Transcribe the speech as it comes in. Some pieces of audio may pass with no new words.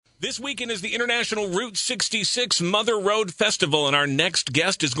This weekend is the International Route 66 Mother Road Festival, and our next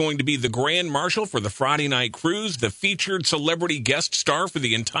guest is going to be the Grand Marshal for the Friday Night Cruise, the featured celebrity guest star for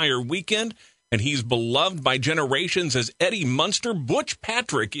the entire weekend, and he's beloved by generations as Eddie Munster. Butch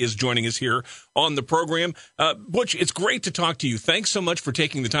Patrick is joining us here on the program. Butch, it's great to talk to you. Thanks so much for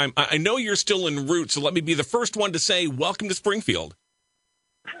taking the time. I know you're still en route, so let me be the first one to say welcome to Springfield.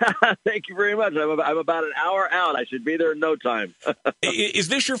 Thank you very much. I'm about an hour out. I should be there in no time. Is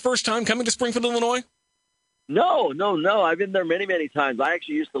this your first time coming to Springfield, Illinois? No. I've been there many, many times. I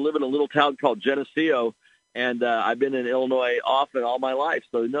actually used to live in a little town called Geneseo, and I've been in Illinois often all my life.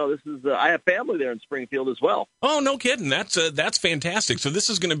 So, no, this is I have family there in Springfield as well. Oh, no kidding. That's fantastic. So this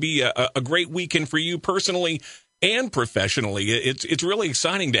is going to be a great weekend for you personally and professionally. It's really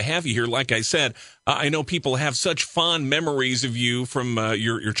exciting to have you here. Like I said, I know people have such fond memories of you from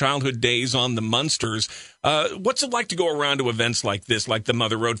your childhood days on the Munsters. What's it like to go around to events like this, like the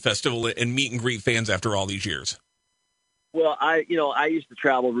Mother Road Festival, and meet and greet fans after all these years? Well, I used to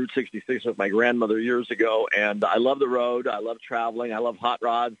travel Route 66 with my grandmother years ago, and I love the road. I love traveling. I love hot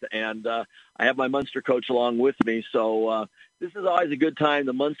rods, and I have my Munster coach along with me. So this is always a good time.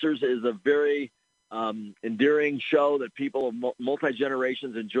 The Munsters is a very endearing show that people of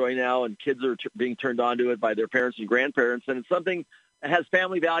multi-generations enjoy now, and kids are being turned on to it by their parents and grandparents, and it's something that has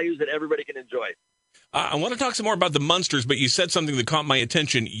family values that everybody can enjoy. I want to talk some more about the Munsters, but you said something that caught my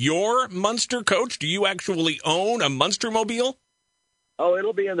attention. Your Munster coach, do you actually own a Munster mobile? Oh,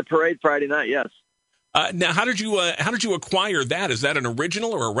 it'll be in the parade Friday night, yes. Now, how did you acquire that? Is that an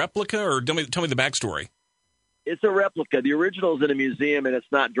original or a replica, or tell me the backstory? It's a replica. The original is in a museum, and it's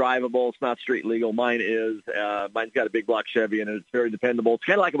not drivable. It's not street legal. Mine is. Mine's got a big block Chevy, and it's very dependable. It's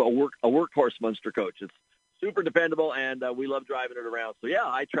kind of like a workhorse Munster coach. It's super dependable, and we love driving it around. So, yeah,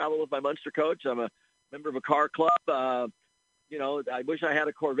 I travel with my Munster coach. I'm a member of a car club. I wish I had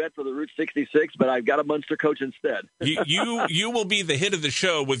a Corvette for the Route 66, but I've got a Munster coach instead. you will be the hit of the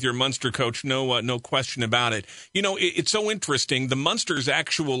show with your Munster coach, no question about it. You know, it's so interesting. The Munsters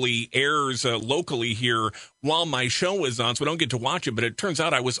actually airs locally here while my show is on, so I don't get to watch it, but it turns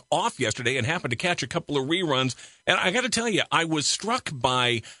out I was off yesterday and happened to catch a couple of reruns, and I got to tell you, I was struck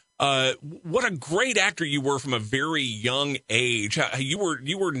by what a great actor you were from a very young age. You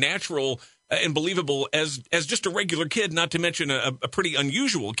were natural and believable as just a regular kid, not to mention a pretty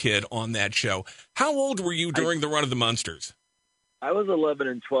unusual kid on that show. How old were you during the run of the Munsters? I was 11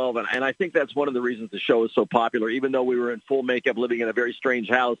 and 12, and I think that's one of the reasons the show is so popular. Even though we were in full makeup living in a very strange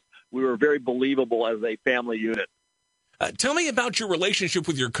house, we were very believable as a family unit. Tell me about your relationship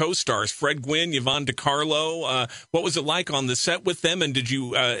with your co-stars, Fred Gwynne, Yvonne DiCarlo. What was it like on the set with them, and did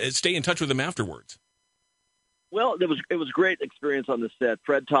you stay in touch with them afterwards? Well, it was a great experience on the set.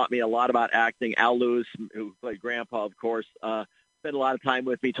 Fred taught me a lot about acting. Al Lewis, who played Grandpa, of course, spent a lot of time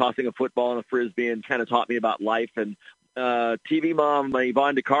with me tossing a football and a Frisbee and kind of taught me about life. And TV mom,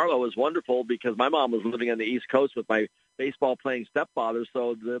 Yvonne DiCarlo, was wonderful because my mom was living on the East Coast with my baseball-playing stepfather.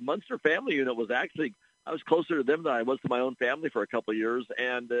 So the Munster family unit was actually, I was closer to them than I was to my own family for a couple of years.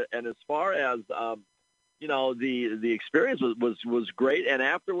 And as far as the experience was great. And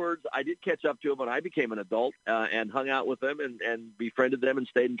afterwards, I did catch up to them when I became an adult and hung out with them and befriended them and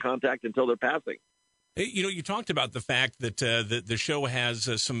stayed in contact until their passing. You know, you talked about the fact that the show has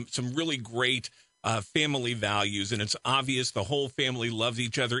some really great family values, and it's obvious the whole family loves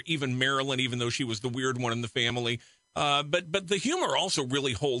each other, even Marilyn, even though she was the weird one in the family. But the humor also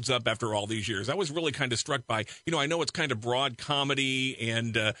really holds up after all these years. I was really kind of struck by, I know it's kind of broad comedy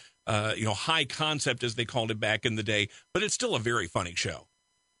and, high concept, as they called it back in the day, but it's still a very funny show.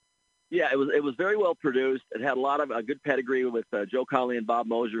 Yeah, it was very well produced. It had a lot of good pedigree with Joe Connolly and Bob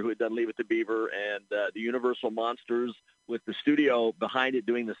Mosier, who had done Leave It to Beaver, and the Universal Monsters, with the studio behind it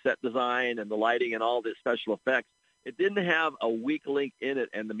doing the set design and the lighting and all the special effects. It didn't have a weak link in it,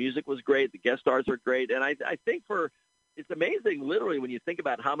 and the music was great. The guest stars are great, and I think it's amazing, literally, when you think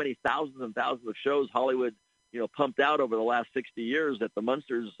about how many thousands and thousands of shows Hollywood, pumped out over the last 60 years, that the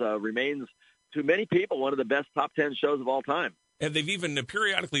Munsters remains, to many people, one of the best top 10 shows of all time. And they've even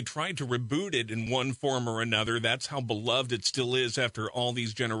periodically tried to reboot it in one form or another. That's how beloved it still is after all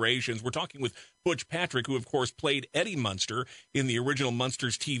these generations. We're talking with Butch Patrick, who, of course, played Eddie Munster in the original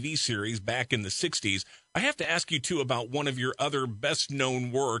Munsters TV series back in the 60s. I have to ask you, too, about one of your other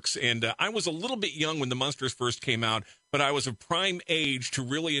best-known works. And I was a little bit young when the Munsters first came out, but I was of prime age to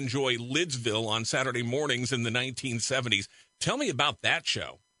really enjoy Lidsville on Saturday mornings in the 1970s. Tell me about that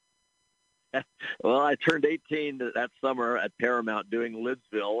show. Well, I turned 18 that summer at Paramount doing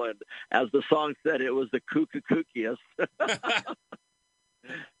Lidsville, and as the song said, it was the kookiest.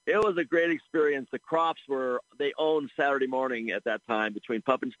 It was a great experience. The Crofts they owned Saturday Morning at that time between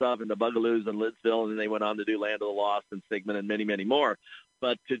Puff and Stuff and the Bugaloos and Lidsville, and then they went on to do Land of the Lost and Sigmund and many, many more.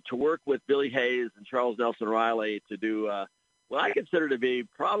 But to work with Billy Hayes and Charles Nelson Riley to do what I consider to be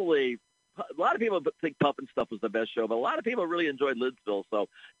probably – a lot of people think Puff and Stuff was the best show, but a lot of people really enjoyed Lidsville. So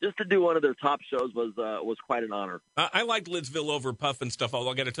just to do one of their top shows was quite an honor. I liked Lidsville over Puff and Stuff,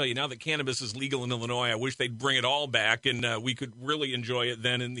 although I got to tell you, now that cannabis is legal in Illinois, I wish they'd bring it all back, and we could really enjoy it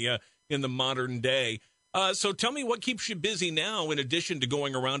then in the modern day. So tell me what keeps you busy now in addition to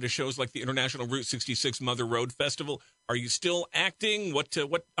going around to shows like the International Route 66 Mother Road Festival. Are you still acting? What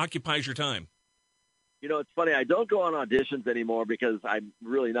occupies your time? You know, it's funny. I don't go on auditions anymore because I'm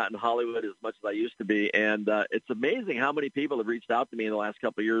really not in Hollywood as much as I used to be. And it's amazing how many people have reached out to me in the last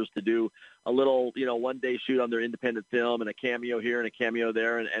couple of years to do a little, one-day shoot on their independent film and a cameo here and a cameo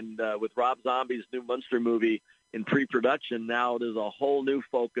there. And with Rob Zombie's new Munster movie in pre-production, now there's a whole new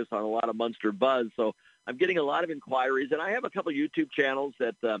focus on a lot of Munster buzz. So I'm getting a lot of inquiries. And I have a couple of YouTube channels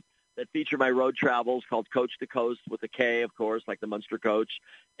that feature my road travels called Coach to Coast with a K, of course, like the Munster Coach.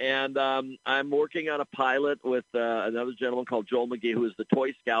 And I'm working on a pilot with another gentleman called Joel McGee, who is the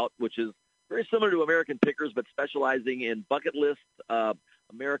Toy Scout, which is very similar to American Pickers, but specializing in bucket list,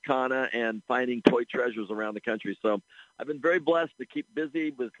 Americana, and finding toy treasures around the country. So I've been very blessed to keep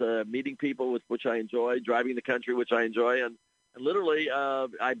busy with meeting people, with which I enjoy, driving the country, which I enjoy, and literally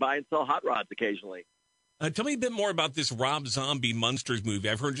I buy and sell hot rods occasionally. Tell me a bit more about this Rob Zombie Munsters movie.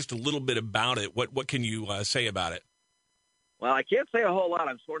 I've heard just a little bit about it. What can you say about it? Well, I can't say a whole lot.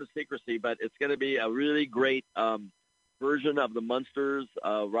 I'm sworn to secrecy, but it's going to be a really great version of the Munsters.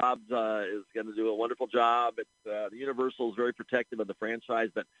 Rob is going to do a wonderful job. The Universal is very protective of the franchise,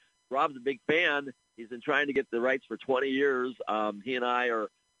 but Rob's a big fan. He's been trying to get the rights for 20 years. He and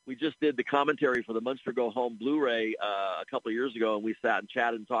we just did the commentary for the Munster Go Home Blu-ray a couple of years ago, and we sat and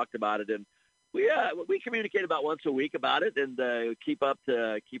chatted and talked about it. And we communicate about once a week about it, and keep up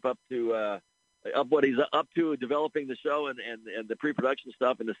to what he's up to, developing the show and the pre-production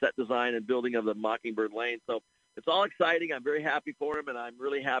stuff and the set design and building of the Mockingbird Lane. So it's all exciting. I'm very happy for him, and I'm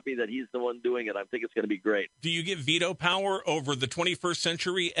really happy that he's the one doing it. I think it's going to be great. Do you get veto power over the 21st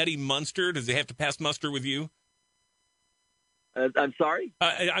century Eddie Munster? Does he have to pass muster with you? I'm sorry?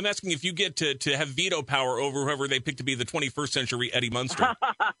 I'm asking if you get to have veto power over whoever they pick to be the 21st century Eddie Munster.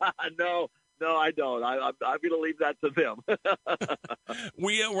 No, I don't. I'm going to leave that to them.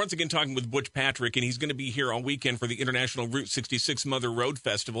 We're once again talking with Butch Patrick, and he's going to be here all weekend for the International Route 66 Mother Road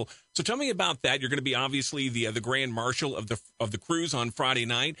Festival. So tell me about that. You're going to be obviously the Grand Marshal of the cruise on Friday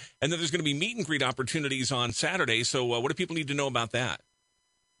night, and then there's going to be meet and greet opportunities on Saturday. So what do people need to know about that?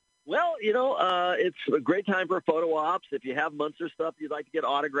 Well, it's a great time for photo ops. If you have Munster stuff you'd like to get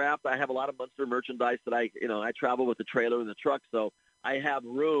autographed, I have a lot of Munster merchandise that I travel with the trailer and the truck, so I have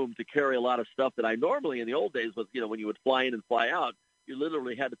room to carry a lot of stuff that I normally in the old days was, when you would fly in and fly out, you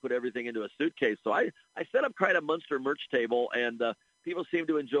literally had to put everything into a suitcase. So I set up quite a Munster merch table, and people seem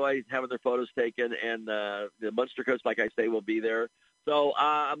to enjoy having their photos taken, and the Munster Coach, like I say, will be there. So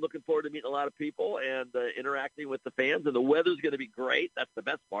I'm looking forward to meeting a lot of people and interacting with the fans, and the weather's going to be great. That's the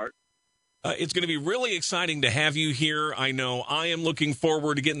best part. It's going to be really exciting to have you here. I know I am looking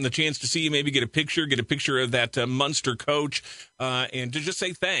forward to getting the chance to see you, maybe get a picture of that Munster Coach, and to just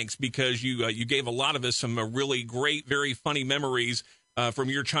say thanks because you gave a lot of us some really great, very funny memories from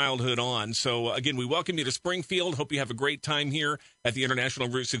your childhood on. So, again, we welcome you to Springfield. Hope you have a great time here at the International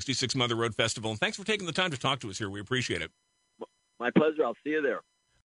Route 66 Mother Road Festival. And thanks for taking the time to talk to us here. We appreciate it. My pleasure. I'll see you there.